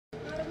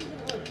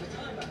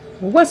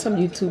What's up,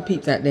 YouTube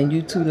peeps out there in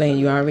YouTube land?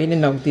 You already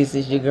know this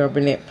is your girl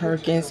Burnett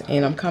Perkins,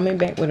 and I'm coming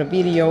back with a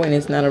video, and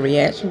it's not a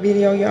reaction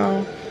video,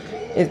 y'all.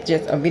 It's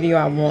just a video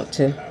I want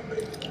to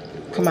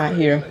come out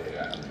here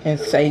and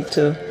say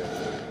to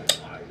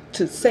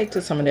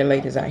some of the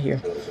ladies out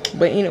here.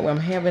 But anyway, I'm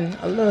having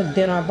a little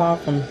dinner I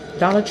bought from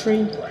Dollar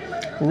Tree,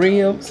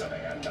 ribs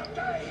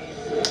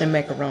and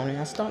macaroni.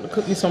 I started to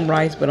cook me some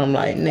rice, but I'm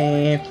like, nah,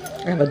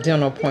 I have a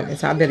dinner appointment,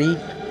 so I better eat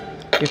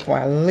before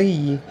I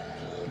leave,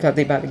 because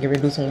they about to get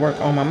ready to do some work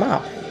on my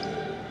mouth.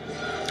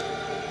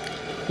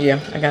 Yeah,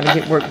 I gotta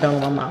get work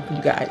done on my mouth,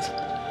 you guys.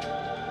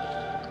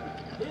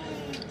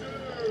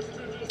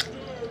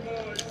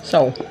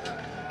 So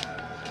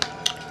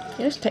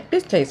this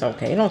tastes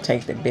okay. It don't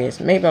taste the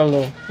best. Maybe a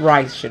little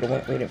rice should have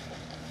went with it.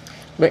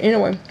 But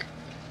anyway,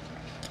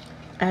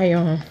 I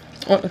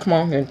want to come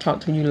on here and talk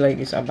to you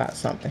ladies about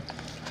something.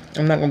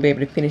 I'm not gonna be able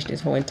to finish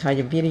this whole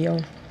entire video.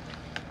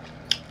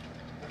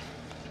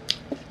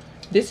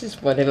 This is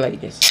for the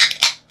ladies.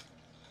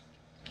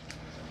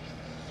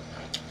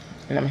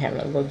 And I'm having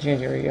a little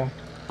ginger ale.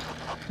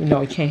 You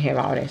know, you can't have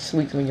all that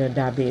sweets when you're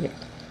diabetic.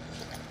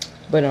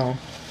 But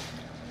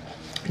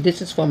this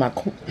is for my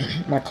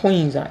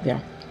queens out there.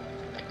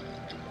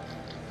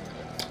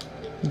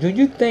 Do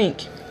you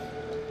think,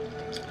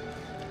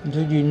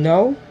 do you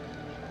know,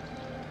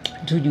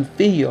 do you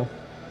feel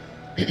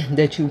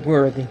that you're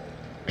worthy?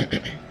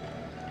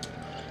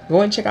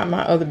 Go and check out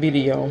my other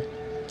video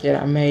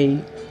that I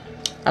made.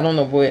 I don't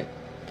know what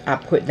I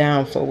put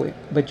down for it,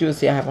 but you'll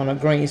see I have on a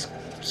green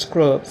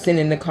scrub,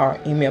 sitting in the car,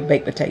 email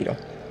baked potato.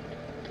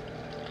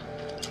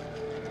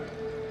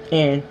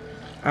 And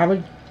I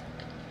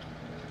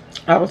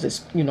was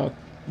just, you know,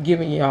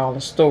 giving y'all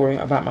a story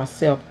about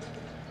myself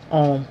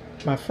on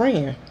my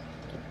friend,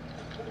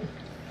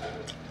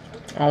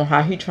 on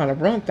how he trying to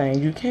run things.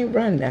 You can't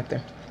run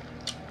nothing.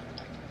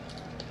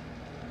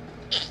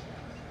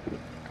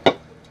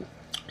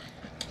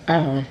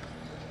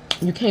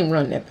 You can't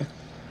run nothing.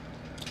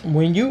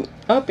 When you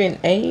up in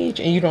age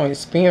and you don't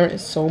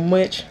experience so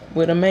much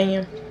with a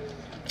man,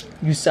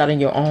 you set in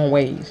your own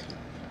ways.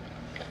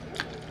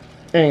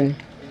 And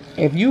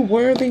if you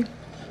worthy,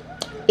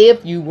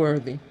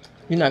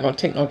 you're not gonna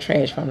take no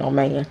trash from no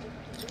man.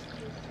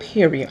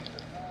 Period.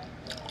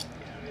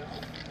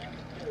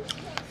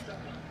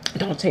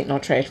 Don't take no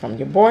trash from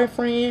your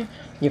boyfriend,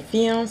 your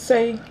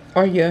fiance,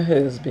 or your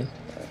husband.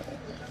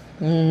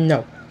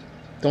 No,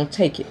 don't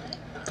take it,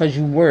 because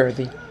you're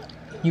worthy.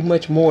 You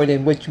much more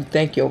than what you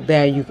think your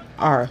value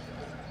are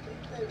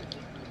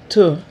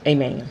to a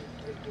man.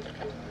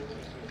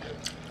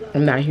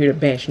 I'm not here to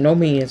bash no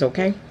men's,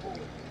 okay?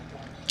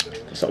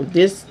 So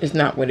this is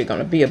not what it's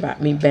gonna be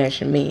about, me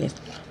bashing men's.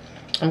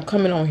 I'm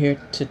coming on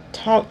here to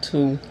talk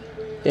to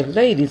the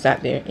ladies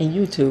out there in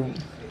YouTube.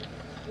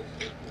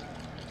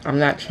 I'm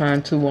not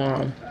trying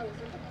to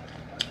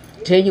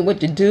tell you what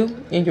to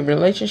do in your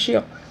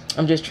relationship.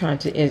 I'm just trying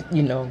to,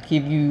 you know,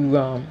 give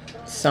you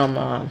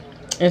some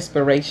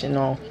inspiration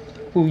on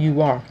who you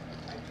are.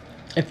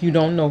 If you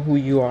don't know who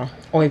you are,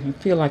 or if you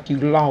feel like you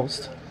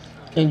lost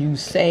and you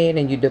sad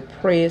and you're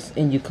depressed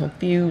and you're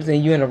confused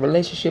and you're in a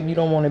relationship you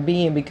don't want to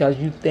be in because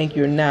you think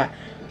you're not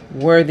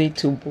worthy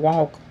to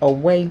walk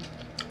away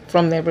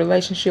from that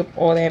relationship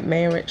or that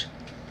marriage,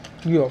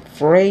 you're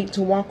afraid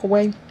to walk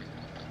away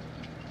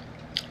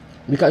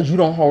because you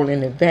don't hold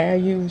any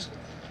values,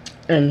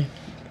 and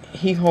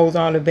he holds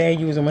all the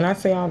values. And when I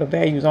say all the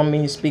values, I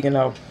mean speaking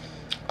of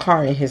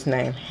car in his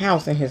name,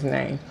 house in his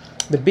name,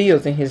 the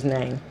bills in his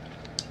name,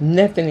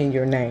 nothing in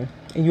your name,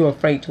 and you're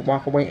afraid to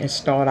walk away and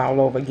start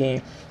all over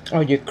again,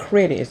 or your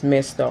credit is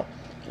messed up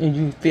and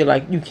you feel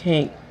like you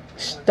can't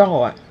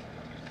start.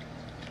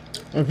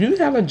 If you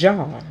have a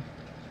job,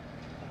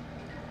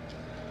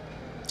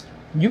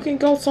 you can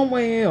go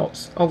somewhere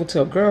else, over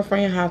to a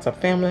girlfriend house, a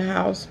family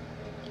house.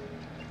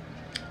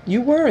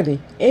 You worthy.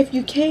 If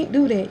you can't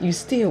do that, you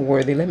still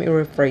worthy. Let me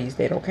rephrase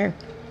that, okay?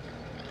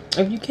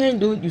 If you can't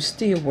do it, you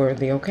still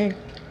worthy, okay?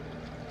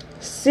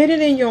 Set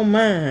it in your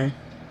mind.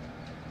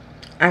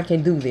 I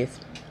can do this.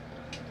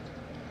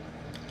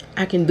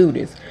 I can do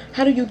this.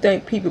 How do you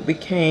think people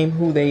became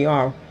who they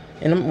are?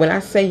 And when I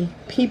say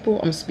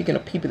people, I'm speaking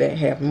of people that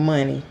have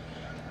money,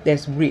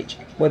 that's rich.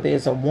 Whether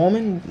it's a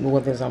woman,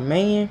 whether it's a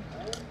man,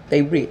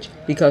 they rich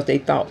because they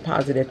thought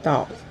positive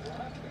thoughts.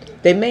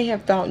 They may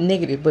have thought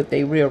negative, but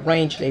they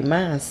rearranged their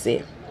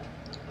mindset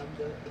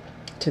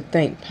to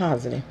think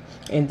positive.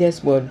 And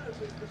that's what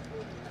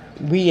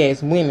we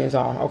as women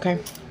are, okay?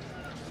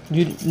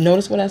 You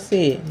notice what I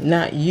said?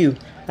 Not you.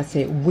 I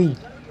said we.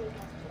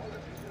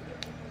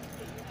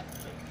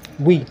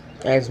 We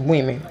as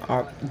women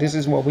are. This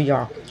is what we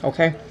are,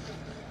 okay?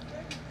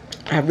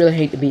 I really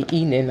hate to be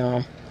eating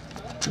and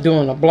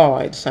doing a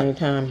blog at the same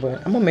time,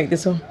 but I'm gonna make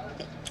this a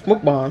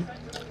mukbang,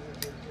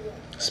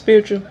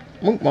 spiritual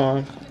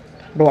mukbang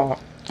blog.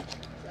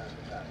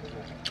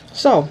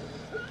 So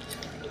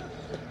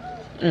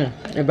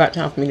it's about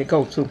time for me to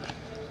go too.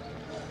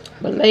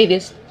 But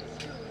ladies,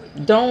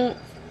 don't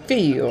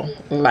feel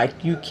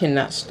like you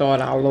cannot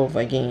start all over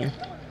again.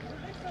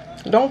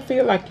 Don't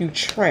feel like you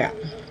trapped.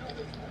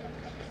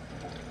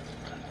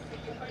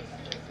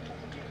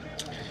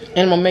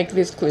 And I'm gonna make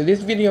this clear.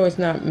 This video is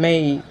not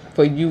made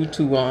for you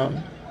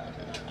to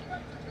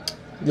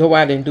go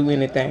out and do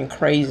anything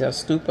crazy or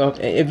stupid.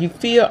 If you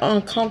feel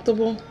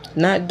uncomfortable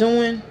not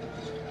doing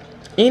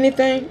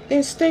anything,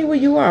 then stay where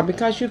you are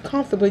because you're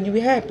comfortable,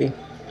 you're happy,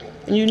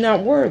 and you're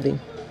not worthy.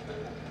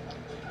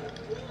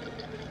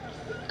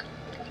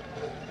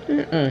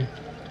 That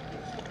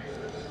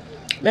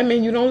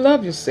means you don't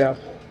love yourself.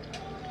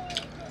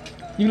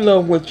 You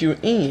love what you're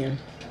in.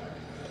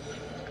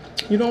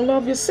 You don't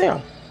love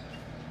yourself.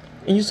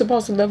 And you're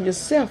supposed to love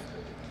yourself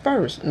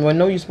first. Well,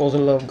 no, you're supposed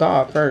to love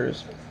God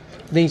first.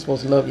 Then you're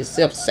supposed to love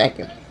yourself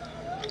second.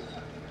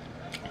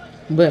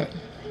 But,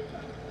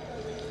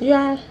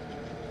 y'all,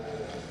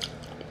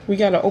 we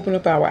got to open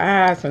up our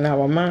eyes and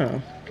our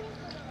mind.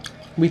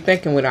 We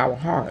thinking with our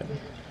heart.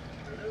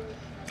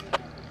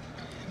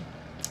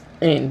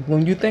 And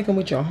when you're thinking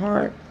with your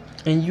heart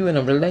and you're in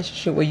a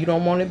relationship where you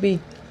don't want to be,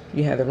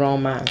 you have the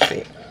wrong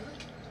mindset.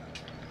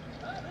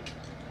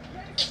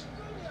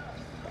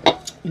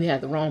 You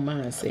have the wrong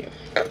mindset.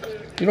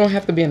 You don't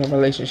have to be in a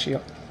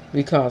relationship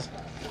because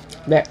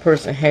that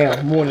person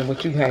has more than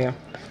what you have.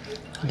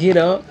 Get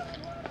up,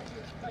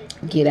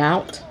 get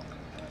out,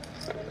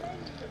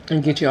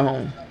 and get your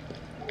own.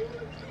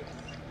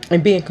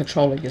 And be in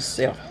control of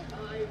yourself.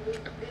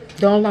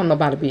 Don't allow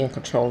nobody to be in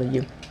control of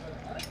you.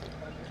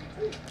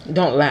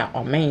 Don't allow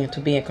a man to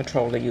be in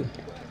control of you.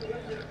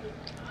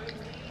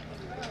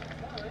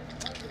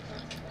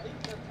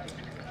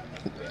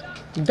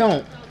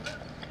 Don't.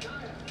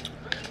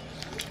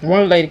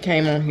 One lady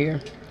came on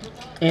here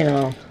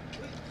and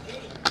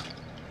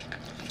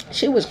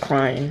she was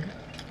crying.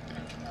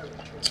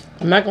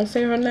 I'm not gonna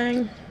say her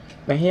name,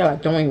 but hell, I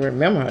don't even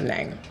remember her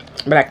name.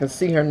 But I can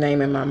see her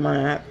name in my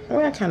mind.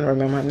 Well, I kind of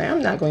remember her name.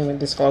 I'm not going to even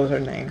disclose her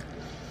name.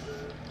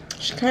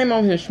 She came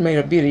on here, she made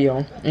a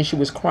video, and she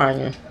was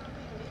crying.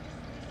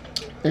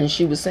 And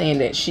she was saying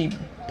that she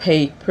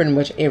paid pretty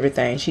much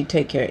everything. She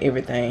take care of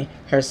everything.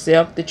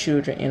 Herself, the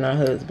children, and her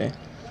husband.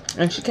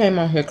 And she came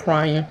on here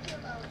crying.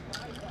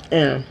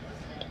 And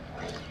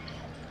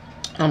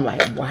I'm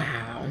like,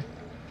 wow.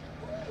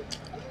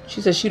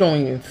 She said she don't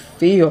even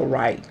feel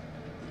right.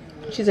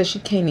 She said she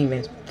can't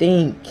even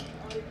think.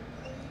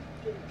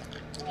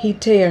 He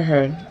tell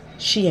her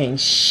she ain't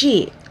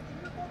shit.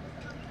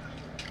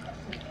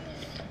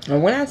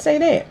 And when I say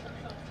that,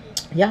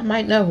 y'all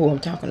might know who I'm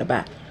talking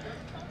about.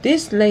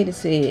 This lady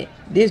said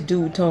this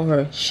dude told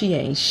her she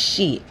ain't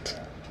shit.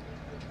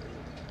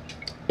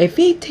 If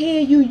he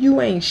tell you you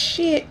ain't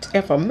shit,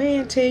 if a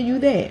man tell you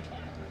that,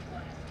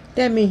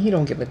 that means he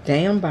don't give a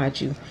damn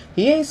about you.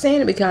 He ain't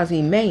saying it because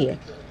he mad.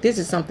 This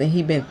is something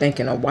he been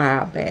thinking a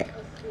while back.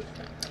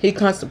 He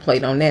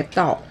contemplate on that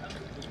thought.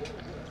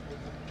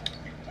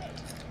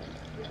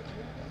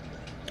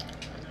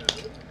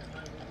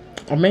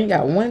 A man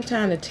got one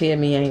time to tell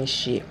me I ain't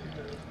shit.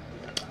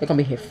 It's gonna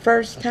be his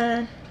first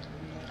time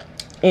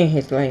and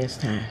his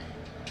last time.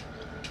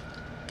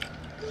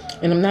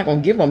 And I'm not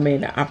gonna give a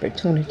man the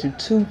opportunity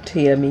to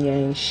tell me I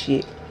ain't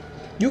shit.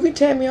 You can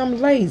tell me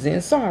I'm lazy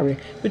and sorry,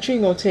 but you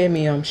ain't gonna tell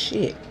me I'm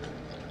shit.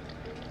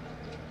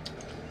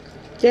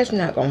 That's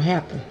not gonna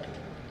happen.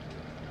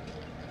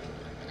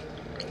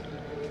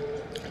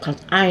 Because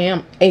I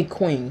am a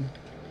queen.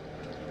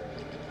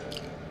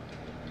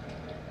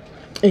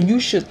 And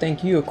you should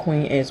think you're a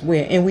queen as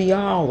well. And we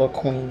all are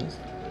queens.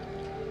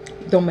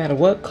 Don't matter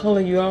what color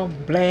you are.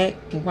 Black,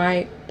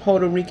 white,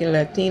 Puerto Rican,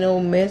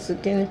 Latino,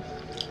 Mexican,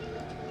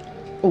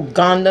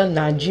 Uganda,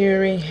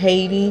 Nigeria,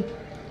 Haiti.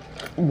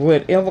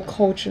 Whatever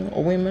culture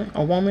a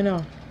woman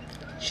are.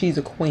 She's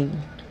a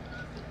queen.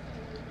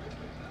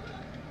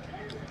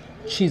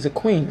 She's a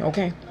queen,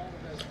 okay?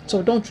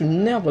 So don't you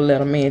never let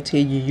a man tell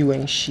you you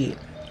ain't shit.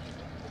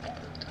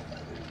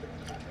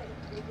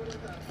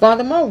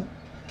 Furthermore,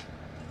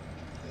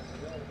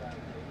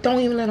 don't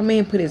even let a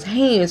man put his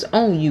hands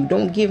on you.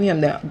 Don't give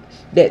him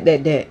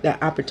that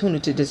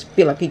opportunity to just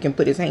feel like he can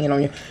put his hand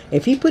on you.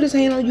 If he put his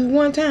hand on you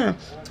one time,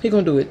 he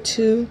gonna do it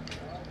 2,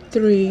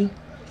 3,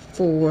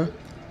 4,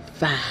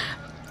 5,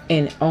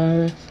 and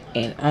on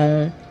and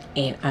on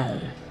and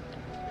on.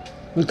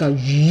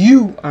 Because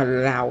you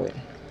allow it.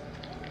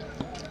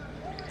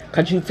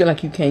 Because you feel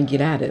like you can't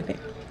get out of it.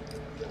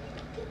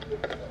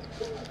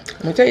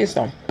 Let me tell you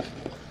something.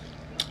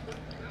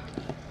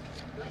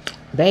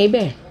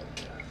 Baby,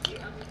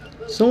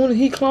 soon as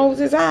he closes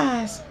his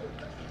eyes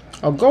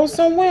or go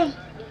somewhere,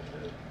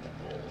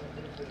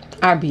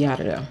 I'll be out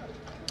of there.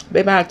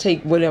 Baby, I'll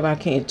take whatever I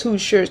can. 2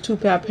 shirts, 2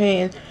 pair of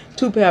pants,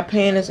 2 pair of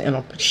panties, and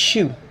a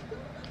shoe.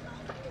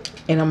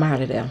 And I'm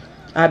out of there.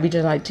 I'll be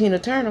just like Tina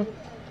Turner.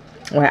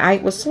 When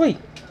Ike was asleep,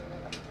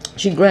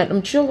 she grabbed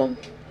them children,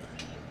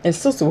 and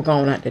sister was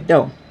going out the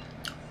door.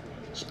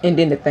 And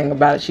then the thing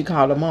about it, she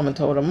called her mama and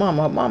told her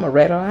mama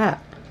read her out.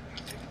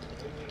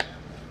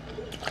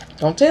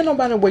 Don't tell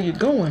nobody where you're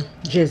going.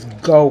 Just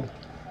go.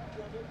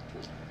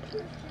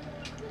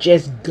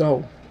 Just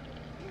go.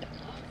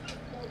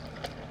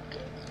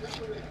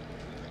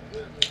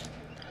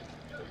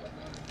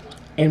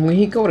 And when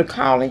he go to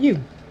calling you,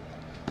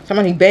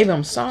 somebody, baby,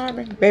 I'm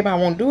sorry. Baby, I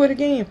won't do it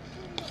again.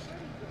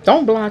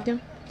 Don't block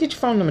him. Get your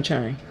phone number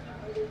change.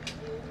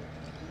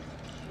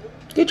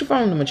 Get your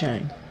phone number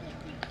change.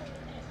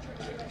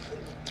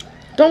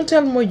 Don't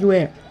tell him where you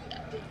at.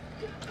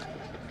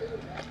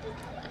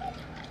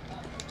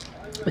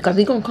 Because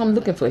he gonna come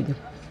looking for you.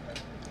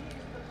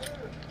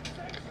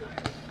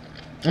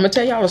 I'm gonna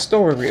tell y'all a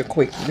story real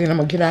quick. Then I'm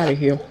gonna get out of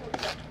here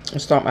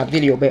and start my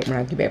video back when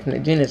I get back from the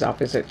dentist's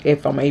office,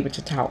 if I'm able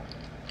to talk.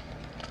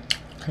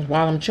 Because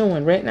while I'm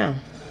chewing right now,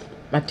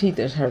 my teeth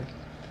is hurt.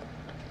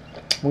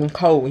 When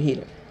cold hit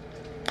it.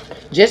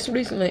 Just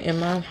recently in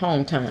my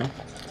hometown,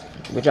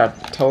 which I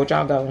told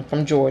y'all I'm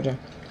from Georgia.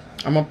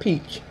 I'm a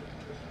peach.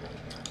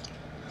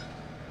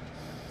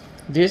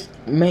 This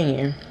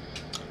man,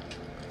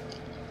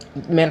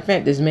 matter of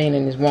fact, this man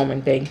and this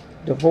woman, they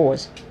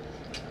divorced.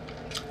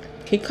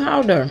 He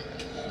called her.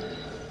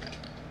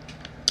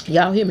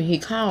 Y'all hear me? He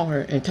called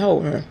her and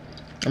told her,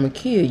 I'm going to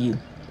kill you.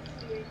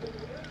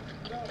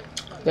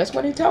 That's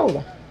what he told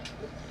her.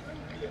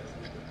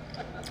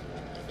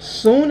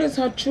 Soon as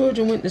her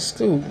children went to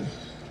school,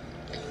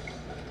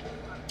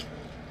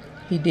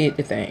 he did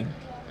the thing.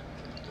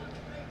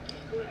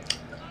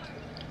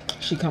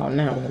 She called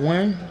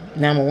 911.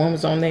 911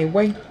 was on their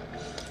way.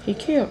 He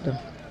killed them.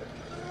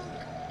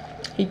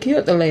 He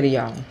killed the lady,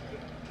 y'all.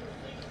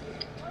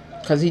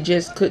 Because he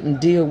just couldn't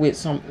deal with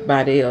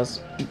somebody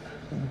else.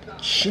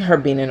 Her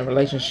being in a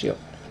relationship.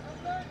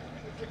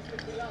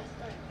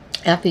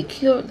 After he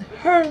killed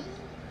her,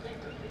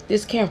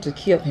 this character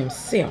killed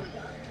himself.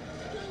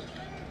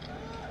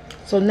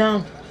 So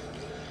now,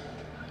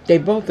 they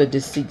both are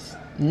deceased.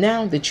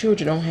 Now the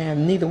children don't have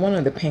neither one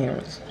of the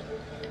parents.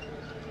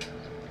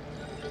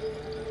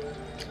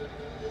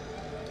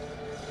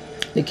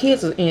 The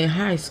kids are in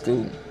high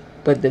school,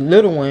 but the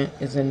little one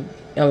is in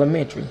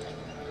elementary.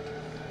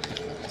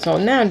 So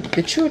now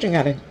the children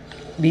gotta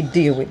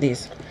deal with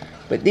this.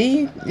 But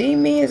these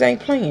men ain't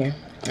playing.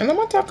 And I'm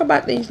gonna talk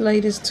about these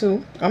ladies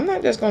too. I'm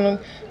not just gonna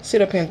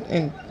sit up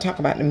and talk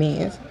about the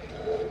men.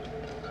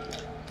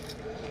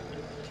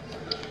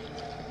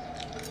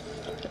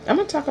 I'm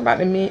gonna talk about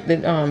the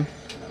men. I'm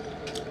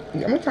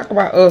gonna talk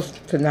about us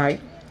tonight.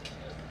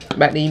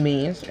 About these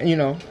men, you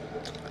know.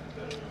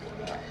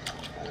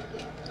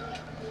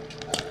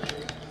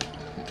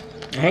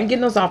 I ain't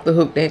getting us off the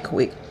hook that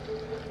quick.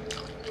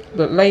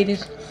 But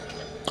ladies,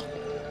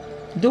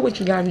 do what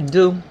you gotta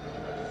do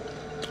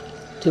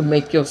to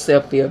make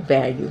yourself feel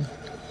valued.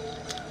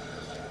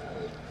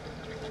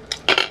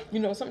 You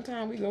know,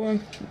 sometimes we go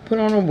and put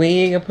on a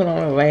wig or put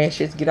on a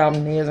lashes, get our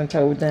nails and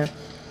toes done.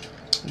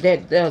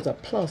 There's a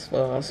plus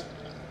for us.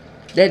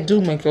 That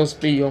do make us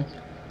feel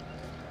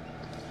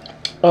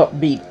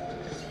upbeat.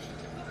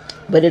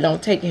 But it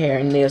don't take hair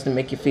and nails to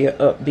make you feel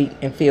upbeat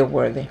and feel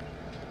worthy.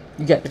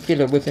 You got to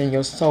feel it within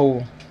your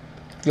soul,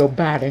 your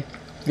body,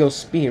 your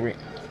spirit.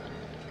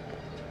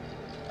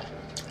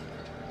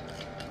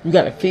 You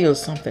got to feel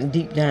something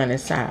deep down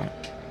inside.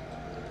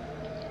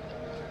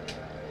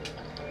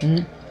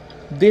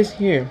 This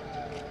here.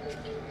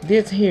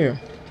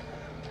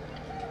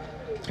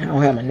 I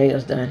don't have my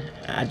nails done.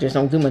 I just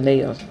don't do my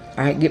nails.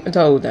 I get my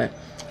toes done.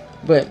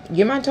 But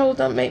get my toes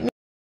done make me.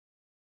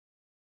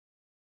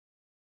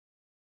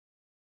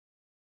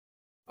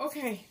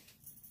 Okay.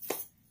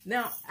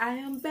 Now I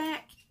am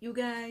back, you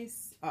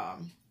guys.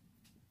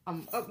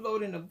 I'm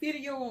uploading a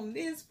video on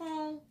this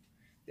phone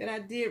that I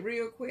did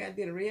real quick. I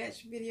did a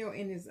reaction video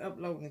and it's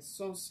uploading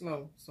so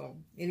slow. So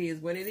it is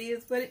what it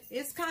is, but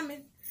it's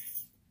coming.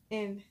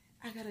 And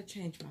I gotta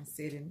change my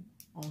setting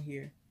on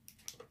here.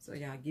 So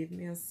y'all give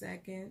me a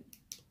second.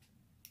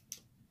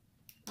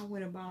 I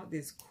went about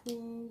this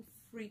cool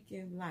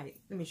freaking light.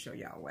 Let me show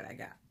y'all what I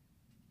got.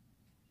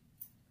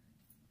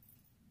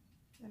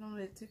 I don't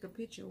let it take a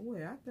picture.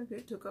 Where? I think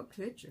it took a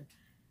picture.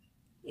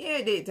 Yeah,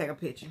 it did take a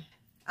picture.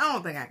 I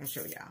don't think I can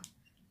show y'all.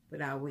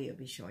 But I will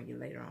be showing you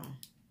later on.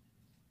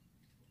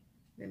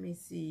 Let me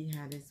see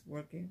how this is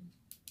working.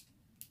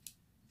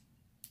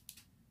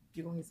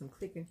 You're going to hear some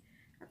clicking.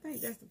 I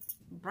think that's the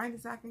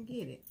brightest I can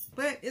get it.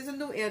 But it's a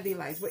new LED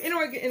light. But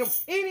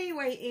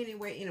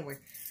anyway.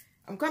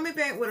 I'm coming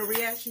back with a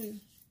reaction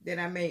that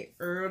I made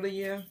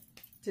earlier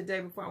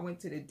today before I went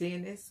to the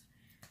dentist.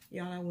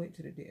 Y'all, I went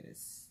to the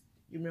dentist.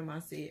 You remember I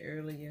said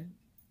earlier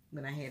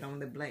when I had on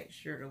the black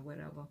shirt or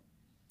whatever.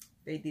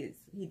 He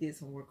did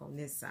some work on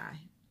this side.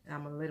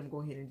 I'm going to let him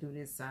go ahead and do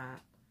this side.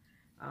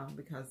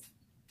 Because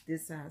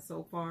this side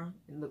so far,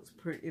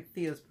 it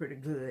feels pretty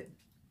good.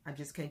 I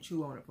just can't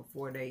chew on it for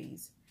 4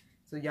 days.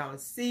 So y'all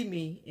see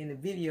me in the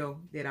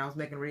video that I was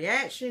making a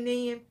reaction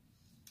in.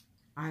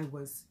 I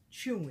was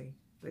chewing,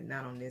 but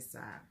not on this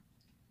side.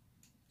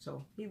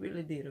 So he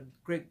really did a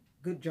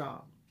good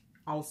job.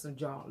 Awesome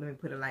job. Let me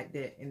put it like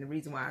that. And the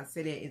reason why I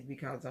say that is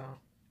because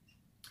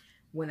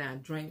when I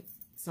drink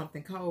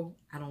something cold,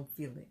 I don't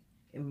feel it.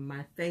 In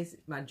my face,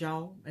 my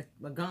jaw,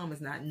 my gum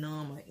is not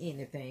numb or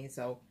anything.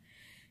 So,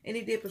 and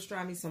he did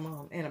prescribe me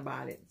some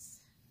antibiotics.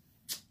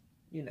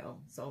 You know,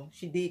 so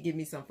she did give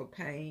me some for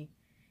pain.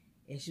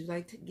 And she was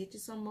like, get you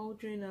some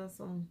Motrin or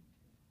some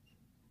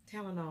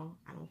Tylenol.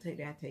 I don't take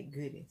that. I take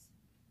goodies.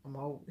 I'm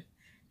old.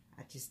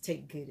 I just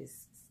take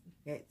goodies.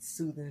 at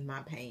soothing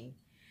my pain.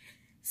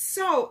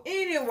 So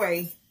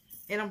anyway,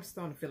 and I'm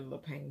starting to feel a little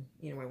pain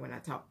anyway when I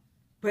talk.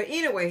 But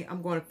anyway,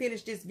 I'm going to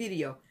finish this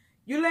video.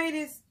 You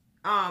ladies,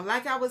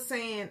 like I was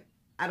saying,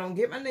 I don't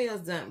get my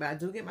nails done, but I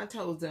do get my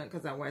toes done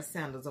because I wear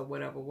sandals or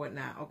whatever,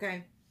 whatnot,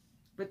 okay?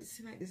 But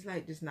this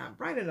light just not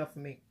bright enough for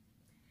me.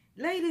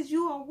 Ladies,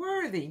 you are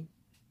worthy.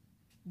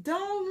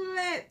 Don't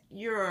let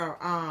your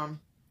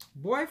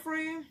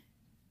boyfriend,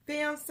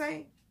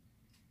 fiance,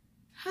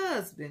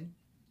 husband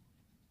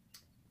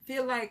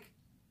feel like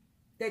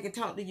they can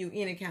talk to you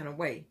any kind of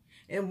way.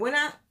 And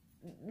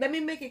let me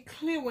make it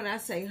clear when I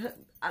say,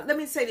 let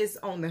me say this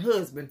on the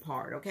husband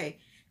part, okay?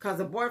 Because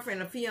a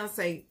boyfriend or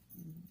fiance,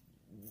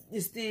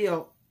 you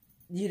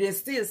didn't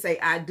still say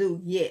I do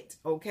yet,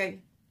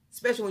 okay?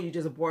 Especially when you're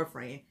just a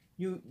boyfriend.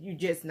 You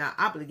just not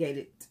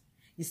obligated.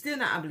 You're still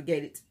not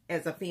obligated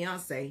as a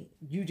fiance.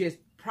 You just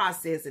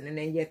processing and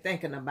then you're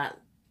thinking about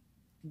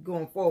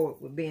going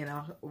forward with being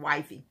a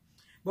wifey.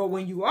 But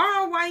when you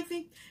are a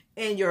wifey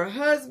and your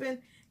husband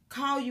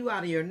call you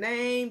out of your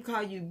name,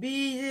 call you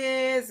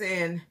bitches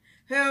and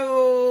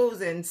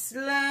hoes and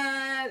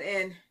slut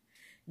and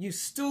you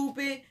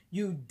stupid,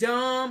 you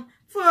dumb,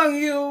 fuck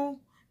you.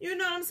 You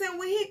know what I'm saying?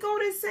 When he go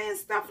there saying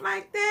stuff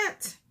like that,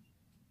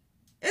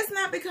 it's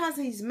not because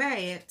he's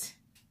mad.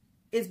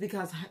 It's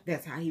because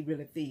that's how he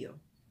really feel.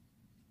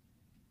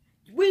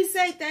 We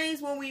say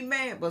things when we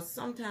mad, but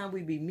sometimes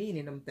we be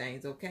meaning them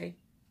things, okay?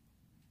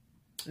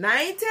 Now,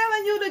 I ain't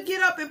telling you to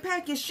get up and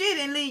pack your shit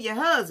and leave your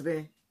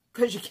husband,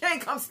 because you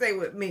can't come stay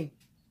with me.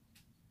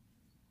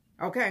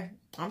 Okay?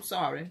 I'm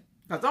sorry.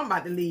 Because I'm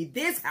about to leave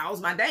this house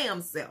my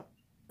damn self.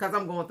 Because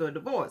I'm going through a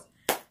divorce.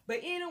 But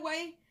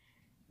anyway,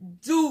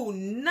 do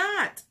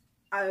not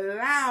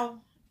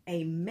allow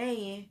a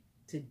man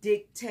to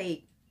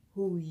dictate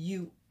who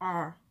you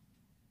are.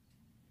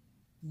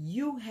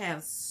 You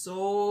have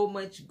so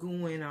much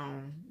going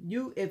on.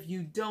 If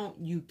you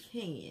don't, you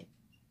can.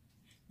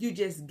 You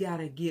just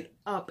gotta get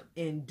up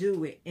and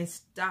do it and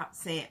stop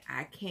saying,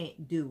 I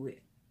can't do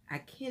it. I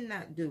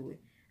cannot do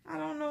it. I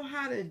don't know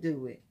how to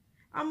do it.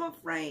 I'm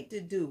afraid to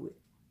do it.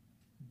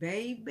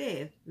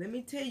 Baby, let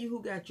me tell you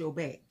who got your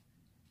back.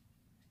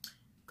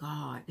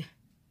 God.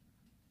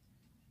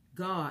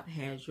 God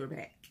has your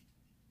back.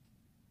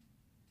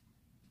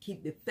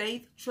 Keep the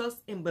faith,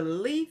 trust, and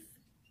belief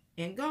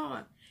in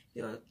God.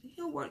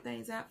 He'll work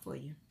things out for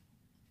you.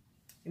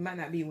 It might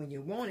not be when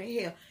you want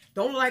it. Hell,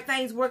 don't look like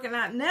things working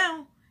out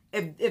now.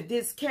 If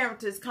this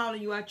character is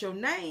calling you out your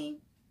name,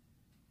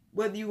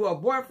 whether you are a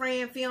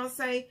boyfriend,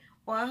 fiance,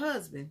 or a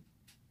husband,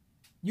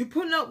 you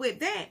putting up with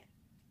that.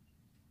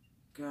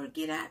 Girl,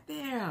 get out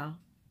there.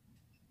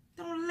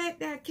 Don't let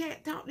that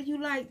cat talk to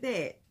you like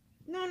that.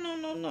 No, no,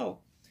 no, no.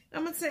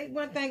 I'm going to say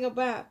one thing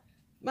about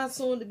my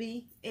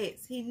soon-to-be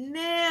ex. He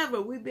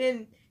never,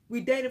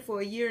 we dated for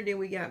a year and then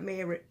we got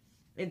married.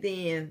 And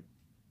then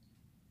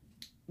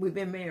we've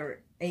been married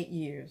 8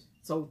 years.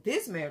 So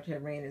this marriage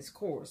has ran its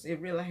course.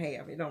 It really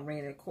have. It don't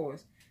ran its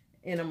course.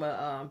 And I'm going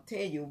to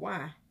tell you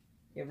why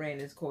it ran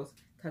its course.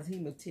 Because he's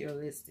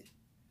materialistic.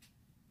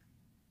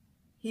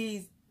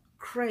 He's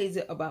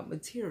crazy about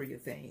material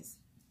things.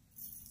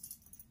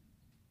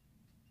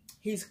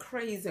 He's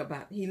crazy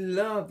about, he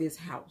loved this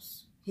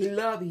house. He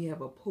loved he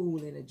have a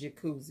pool and a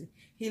jacuzzi.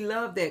 He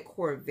loved that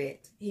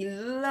Corvette. He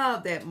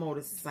loved that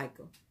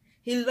motorcycle.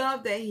 He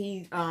loved that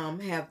he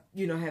have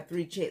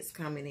 3 checks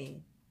coming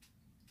in.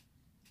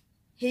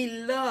 He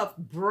loved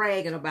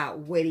bragging about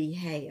what he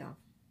have.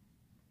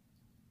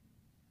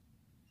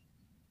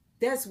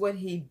 That's what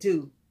he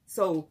do.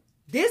 So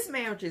this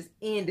marriage is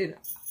ending,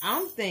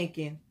 I'm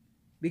thinking,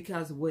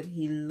 because of what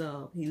he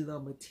loved. He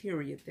loved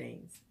material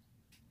things.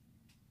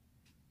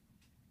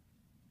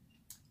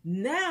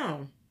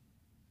 Now,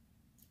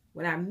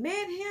 when I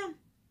met him,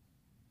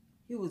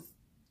 he was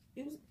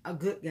a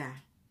good guy.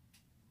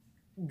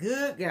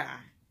 Good guy.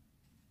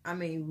 I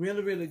mean,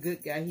 really, really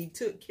good guy. He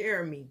took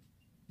care of me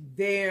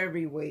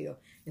very well.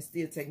 And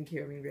still taking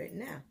care of me right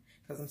now.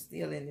 Because I'm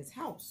still in this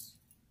house.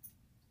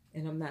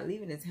 And I'm not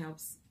leaving this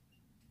house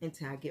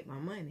until I get my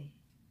money.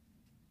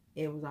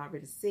 It was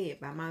already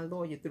said by my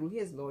lawyer through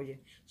his lawyer.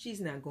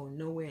 She's not going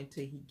nowhere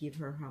until he give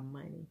her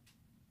money.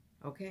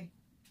 Okay?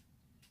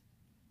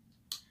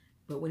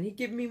 But when he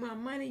give me my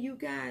money, you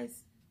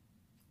guys,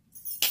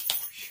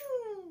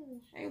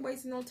 I ain't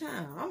wasting no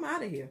time. I'm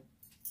out of here.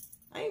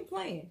 I ain't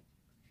playing.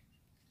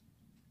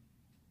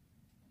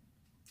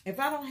 If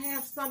I don't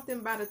have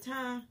something by the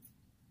time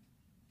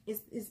by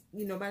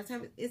the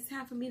time it's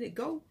time for me to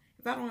go,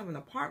 if I don't have an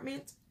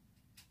apartment,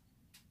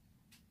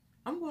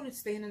 I'm going to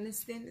stay in an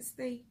extended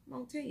stay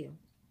motel.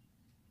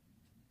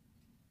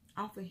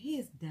 Off of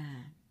his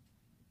dime.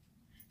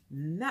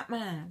 Not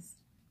mine.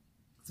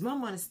 Because my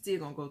money's still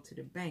going to go to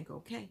the bank,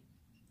 okay?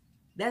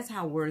 That's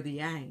how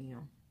worthy I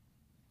am.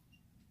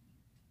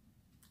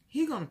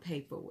 He going to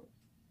pay for it.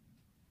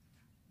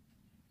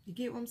 You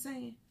get what I'm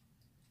saying?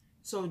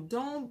 So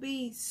don't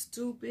be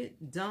stupid,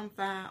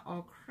 dumbfounded,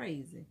 or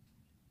crazy.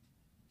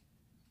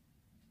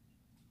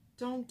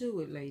 Don't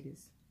do it,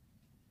 ladies.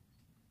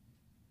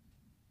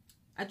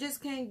 I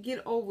just can't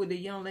get over the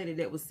young lady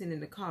that was sitting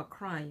in the car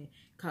crying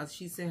because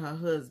she said her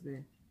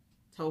husband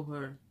told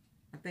her,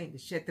 I think, to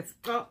shut the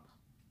fuck up.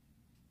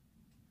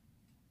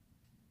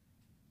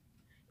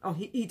 Oh,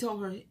 he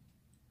told her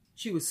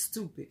she was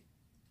stupid.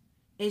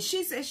 And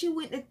she said she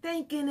went to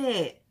thinking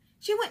it.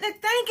 She went to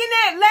thinking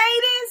that,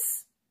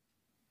 ladies.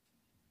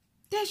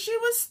 That she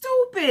was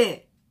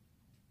stupid.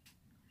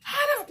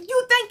 How do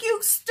you think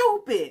you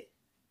stupid?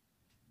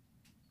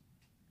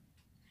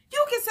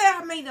 You can say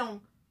I made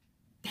them.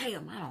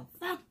 Damn, I done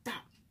fucked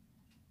up.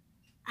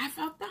 I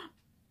fucked up.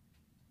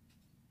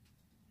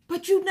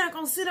 But you not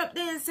going to sit up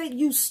there and say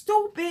you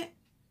stupid.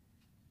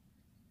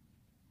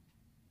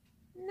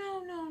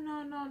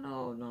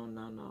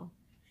 No.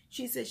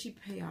 She said she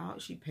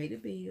paid the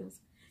bills.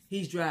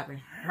 He's driving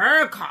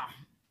her car.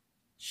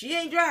 She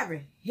ain't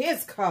driving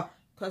his car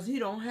because he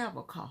don't have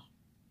a car.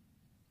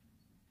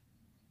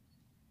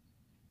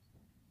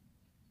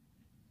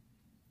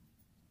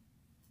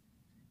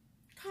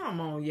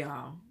 Come on,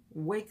 y'all.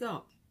 Wake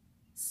up.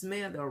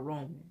 Smell the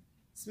aroma.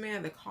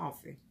 Smell the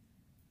coffee.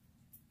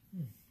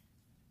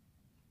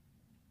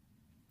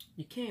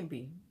 You can't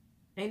be.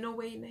 Ain't no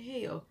way in the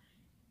hell.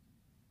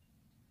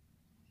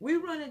 We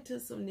run into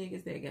some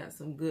niggas that got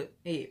some good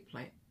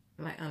eggplant,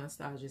 like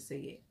Anastasia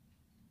said.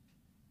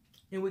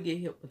 And we get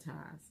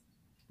hypnotized.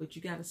 But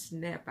you got to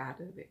snap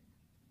out of it.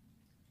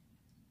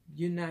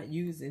 You're not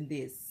using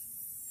this.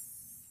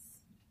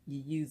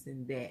 You're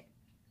using that.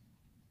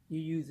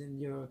 You're using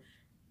your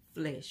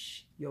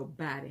flesh, your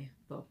body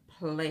for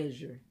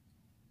pleasure.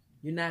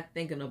 You're not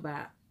thinking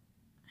about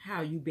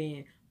how you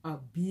being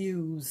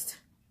abused.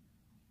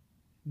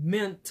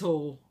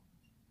 Mental.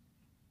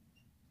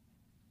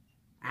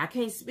 I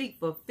can't speak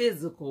for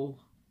physical,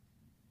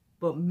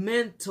 but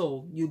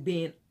mental, you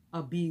being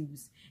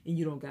abused and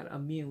you don't got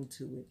immune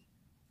to it.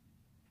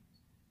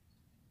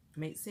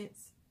 Make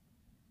sense?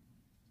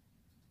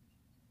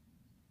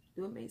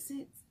 Do it make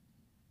sense?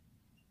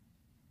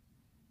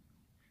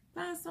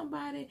 Find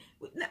somebody.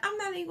 I'm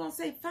not even going to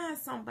say find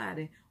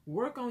somebody.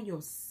 Work on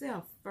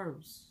yourself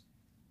first.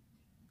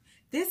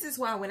 This is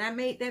why when I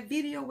made that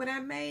video, what I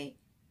made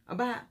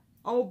about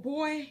old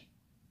boy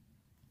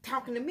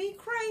talking to me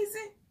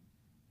crazy,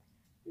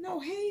 no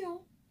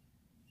hell.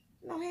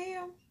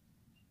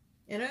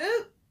 And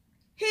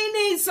he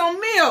needs some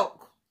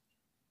milk.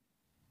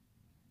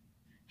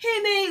 He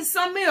needs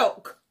some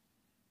milk.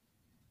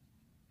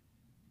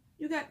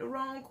 You got the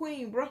wrong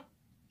queen, bro.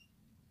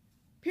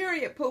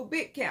 Period, Pooh,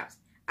 big caps.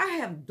 I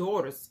have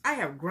daughters. I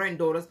have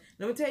granddaughters.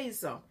 Let me tell you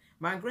something.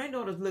 My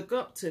granddaughters look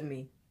up to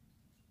me.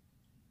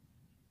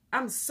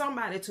 I'm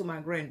somebody to my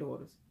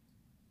granddaughters.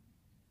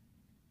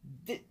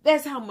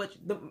 That's how much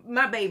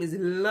my babies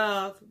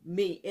love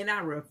me. And I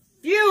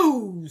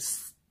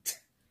refuse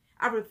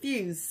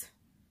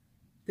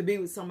to be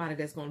with somebody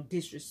that's going to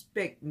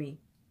disrespect me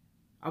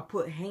or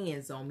put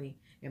hands on me.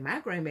 And my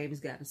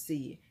grandbabies got to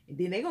see it. And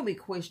then they're going to be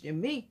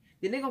questioning me.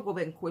 Then they're going to go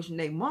back and question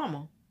their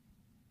mama.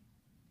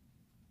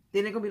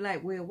 Then they're going to be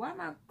like, well, why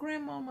my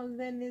grandmama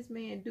letting this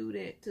man do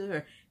that to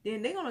her?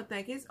 Then they're going to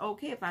think it's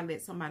okay if I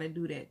let somebody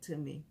do that to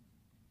me.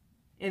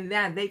 And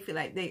now they feel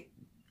like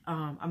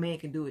a man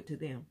can do it to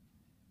them.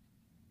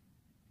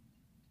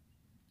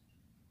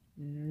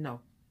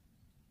 No.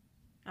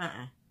 Not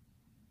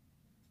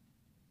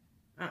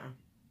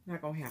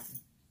going to happen.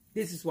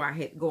 This is why I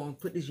had to go and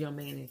put this young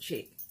man in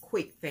check.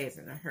 Quick, fast,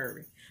 in a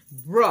hurry.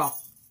 Bruh,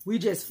 we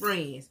just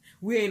friends.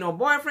 We ain't no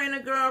boyfriend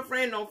or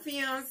girlfriend, no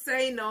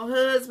fiance, no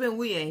husband.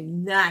 We ain't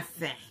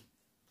nothing.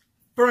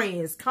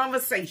 Friends,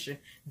 conversation.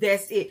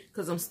 That's it.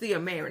 Because I'm still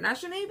married. I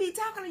shouldn't even be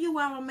talking to you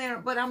while I'm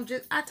married, but I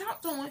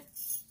talk to him.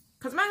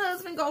 Because my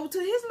husband go to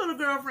his little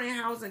girlfriend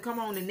house and come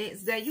on the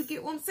next day. You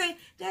get what I'm saying?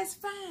 That's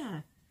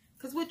fine.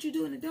 Because what you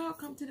do in the dark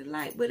come to the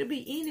light. But it'll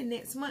be ending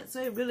next month,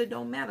 so it really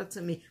don't matter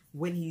to me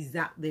when he's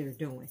out there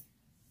doing.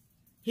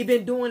 He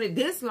been doing it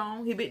this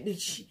long. He was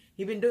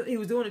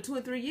doing it 2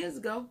 or 3 years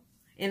ago.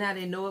 And I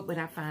didn't know it, but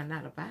I found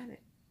out about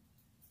it.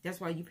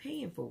 That's why you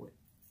paying for it.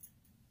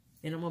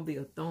 And I'm going to be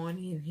a thorn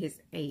in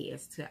his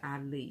ass till I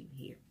leave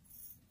here.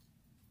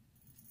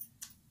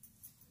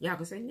 Y'all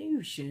can say, no,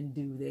 you shouldn't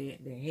do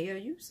that. The hell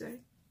you say.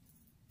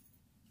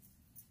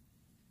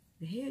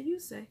 The hell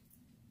you say.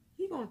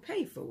 He going to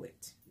pay for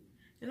it.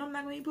 And I'm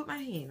not going to even put my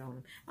hand on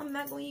him. I'm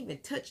not going to even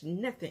touch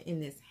nothing in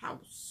this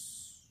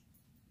house.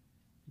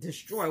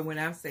 Destroy. When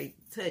I say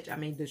touch, I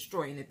mean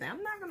destroy anything.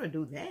 I'm not going to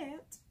do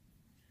that.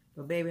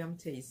 But baby, I'm going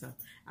to tell you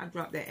something. I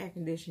dropped that air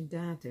conditioning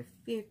down to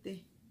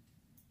 50.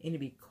 And it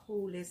be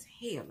cold as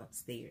hell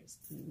upstairs.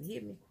 You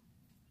hear me?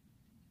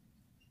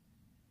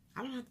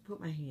 I don't have to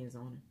put my hands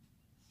on him.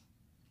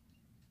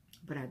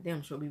 But I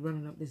damn sure be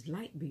running up this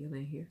light bill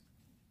in here.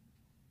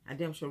 I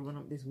damn sure run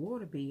up this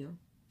water bill.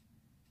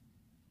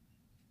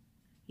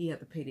 He have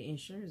to pay the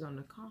insurance on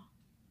the car.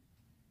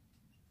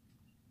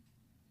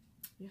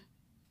 Yeah.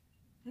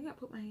 I got to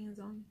put my hands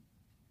on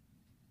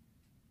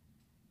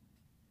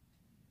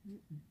you.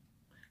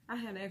 I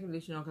had air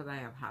conditioning on because I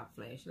have hot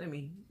flash. Let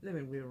me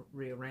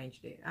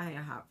rearrange that. I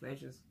have hot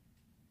flashes.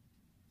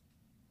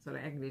 So the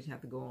air conditioner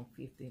have to go on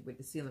 50 with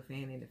the ceiling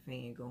fan and the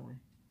fan going.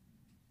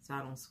 So I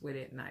don't sweat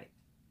at night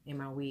and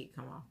my wig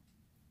come off.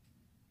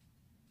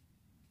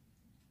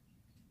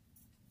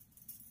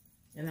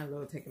 And I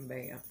love taking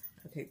baths.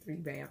 I take 3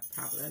 baths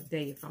probably a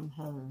day if I'm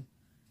home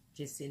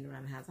just sitting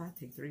around the house. I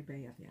take 3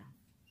 baths, y'all.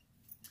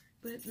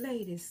 But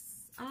ladies,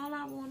 all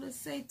I want to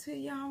say to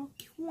y'all,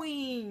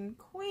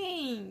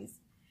 queens,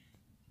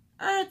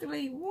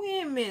 earthly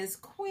women's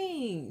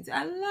queens,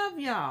 I love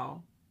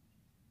y'all.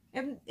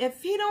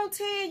 If he don't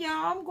tell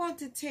y'all, I'm going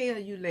to tell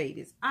you,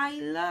 ladies. I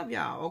love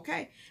y'all,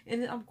 okay?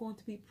 And I'm going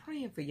to be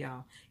praying for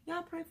y'all.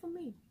 Y'all pray for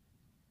me.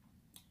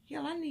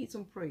 Hell, I need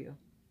some prayer.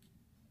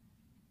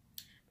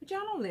 But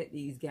y'all don't let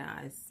these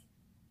guys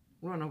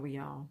run over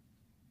y'all.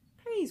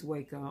 Please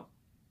wake up.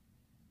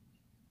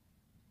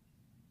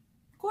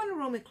 Go in the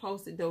room and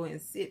close the door and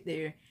sit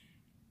there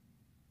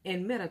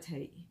and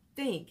meditate.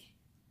 Think.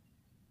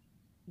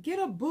 Get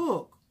a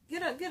book.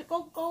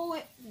 Go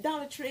at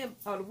Dollar Tree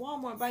or the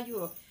Walmart, buy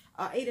you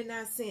a 8 or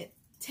 9 cent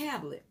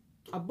tablet,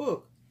 a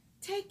book.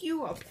 Take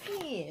you a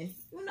pen.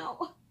 You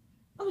know,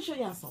 let me show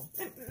y'all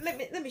something.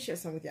 Let me share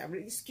something with y'all.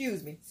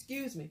 Excuse me.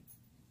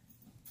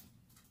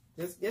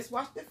 Just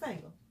watch the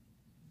finger.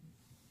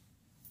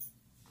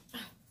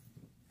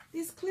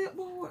 This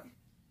clipboard.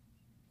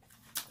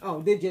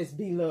 Oh, they just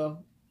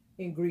be-love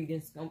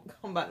ingredients. I'm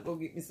about to go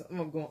get me some.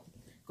 I'm going to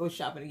go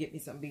shopping and get me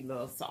some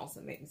be-love sauce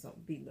and make me some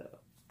be-love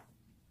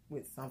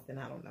with something.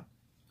 I don't know.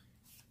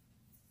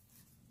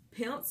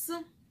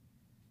 Pencil.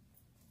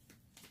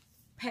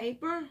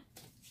 Paper.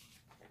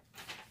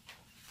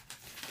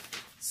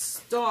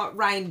 Start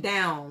writing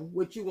down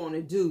what you want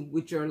to do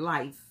with your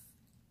life.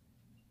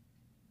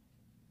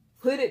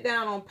 Put it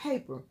down on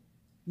paper.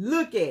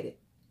 Look at it.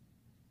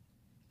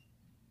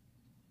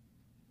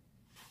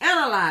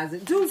 Analyze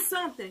it. Do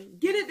something.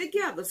 Get it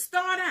together.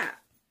 Start out.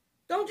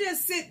 Don't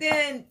just sit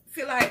there and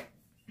feel like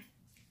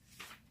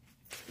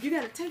you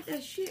got to take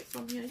that shit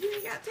from him. You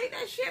ain't got to take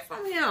that shit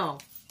from him.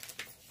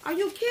 Are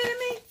you kidding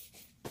me?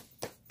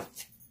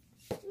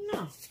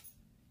 No.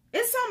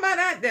 It's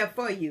somebody out there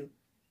for you.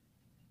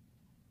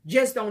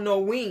 Just don't know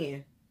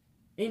when.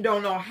 And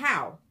don't know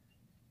how.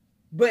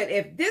 But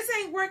if this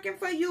ain't working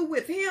for you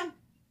with him,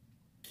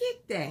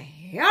 get the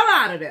hell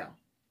out of there.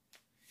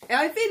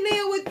 And if he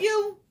live with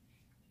you,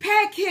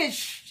 pack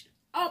his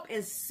up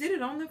and sit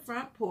it on the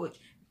front porch.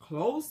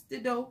 Close the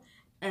door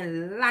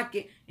and lock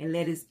it and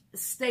let it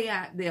stay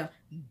out there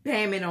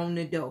bamming on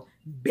the door,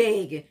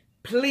 begging,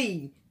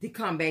 pleading to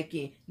come back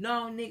in.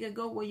 No, nigga,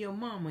 go with your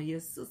mama,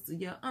 your sister,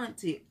 your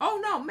auntie. Oh,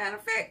 no, matter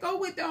of fact, go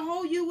with the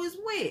hoe you was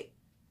with.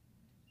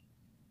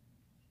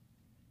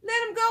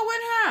 Let him go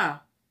with her.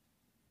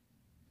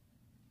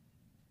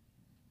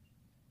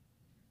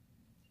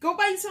 Go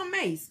buy you some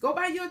mace. Go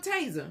buy you a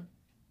taser.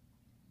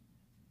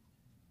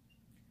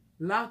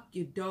 Lock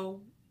your door.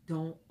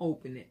 Don't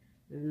open it.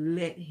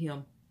 Let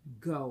him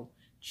go.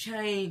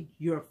 Change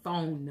your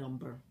phone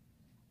number.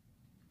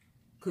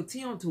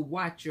 Continue to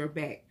watch your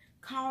back.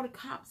 Call the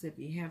cops if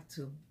you have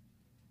to.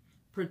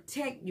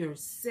 Protect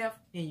yourself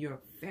and your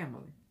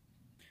family.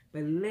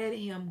 But let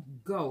him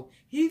go.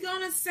 He's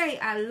going to say,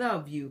 I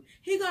love you.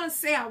 He's going to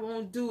say, I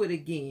won't do it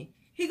again.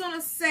 He's going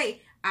to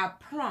say, I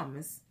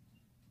promise.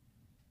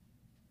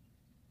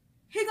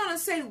 He's going to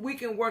say, we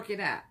can work it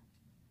out.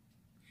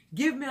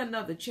 Give me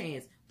another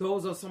chance.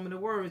 Those are some of the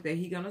words that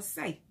he's going to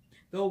say.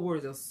 Those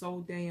words are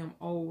so damn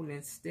old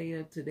and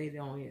stale today. They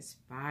don't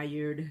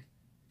inspired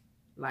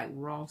like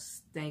raw,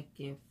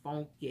 stinking,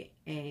 funky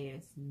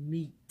ass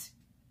meat.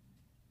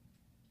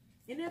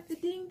 And if the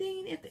ding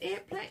ding, if the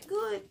eggplant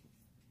good,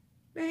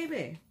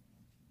 baby,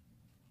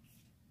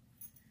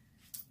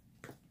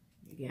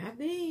 you got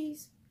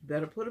these.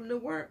 Better put them to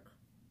work.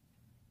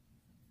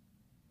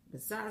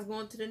 Besides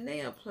going to the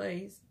nail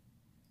place,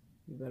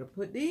 you better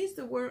put these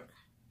to work.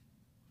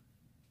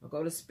 Or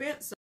go to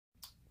Spencer.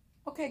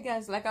 Okay,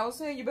 guys, like I was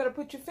saying, you better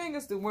put your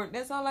fingers to work.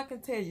 That's all I can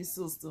tell you,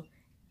 sister.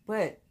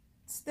 But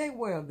stay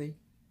wealthy.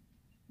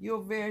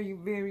 You're very,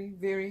 very,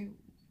 very,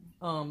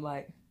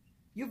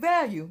 you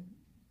value.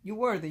 You're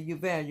worthy. You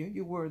value.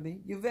 You're worthy.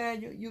 You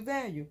value. You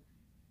value.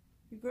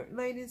 You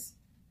ladies,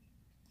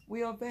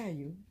 we are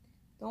valued.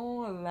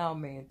 Don't allow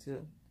man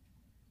to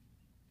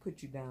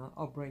put you down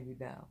or bring you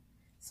down.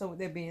 So with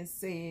that being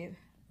said,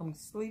 I'm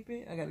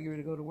sleeping. I got to get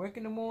ready to go to work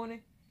in the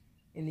morning.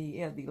 And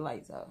the LED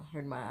lights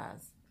hurt my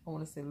eyes. I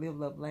want to say live,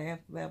 love, laugh,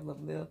 laugh,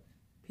 love, live.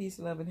 Peace,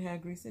 love, and hair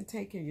grease. And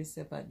take care of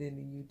yourself out there in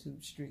the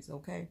YouTube streets,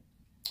 okay?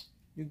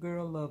 Your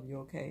girl love you,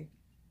 okay?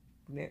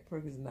 That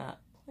perk is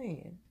not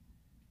playing.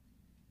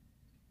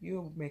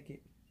 You'll make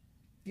it.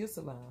 You'll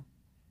survive.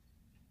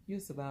 You'll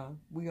survive.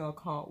 We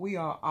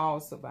are all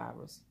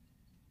survivors.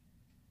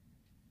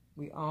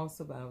 We all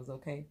survivors,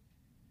 okay?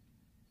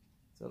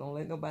 So don't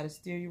let nobody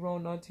steer you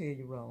wrong nor tell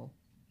you wrong.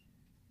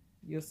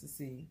 You'll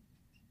succeed.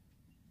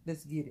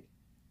 Let's get it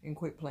and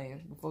quit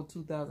playing before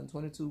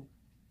 2022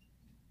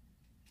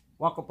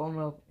 walk up on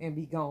up and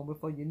be gone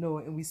before you know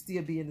it, and we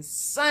still be in the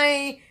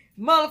same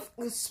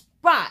motherfucking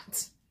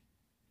spot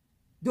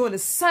doing the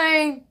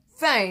same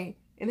thing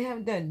and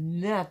haven't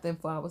done nothing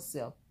for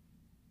ourselves.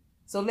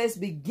 So let's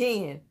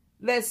begin.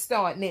 Let's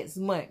start next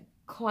month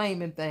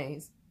claiming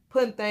things,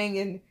 putting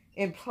things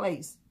in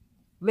place.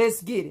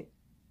 Let's get it.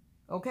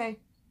 Okay?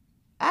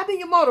 I'll be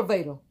your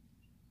motivator.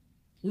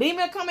 Leave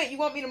me a comment you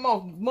want me to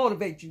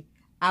motivate you.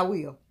 I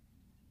will.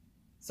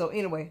 So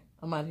anyway,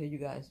 I'm out of here, you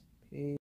guys. Peace.